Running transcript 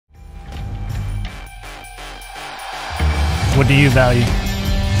What do you value?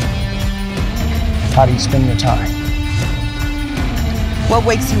 How do you spend your time? What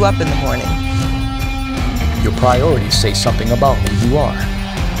wakes you up in the morning? Your priorities say something about who you are.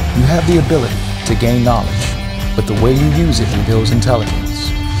 You have the ability to gain knowledge, but the way you use it reveals intelligence.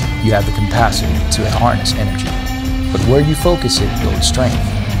 You have the capacity to harness energy, but where you focus it builds strength.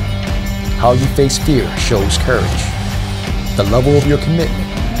 How you face fear shows courage. The level of your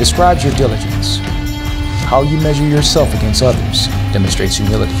commitment describes your diligence. How you measure yourself against others demonstrates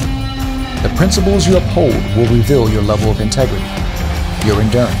humility. The principles you uphold will reveal your level of integrity. Your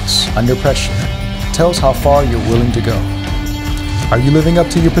endurance under pressure tells how far you're willing to go. Are you living up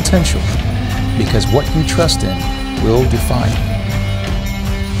to your potential? Because what you trust in will define you.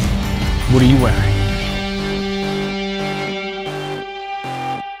 What are you wearing?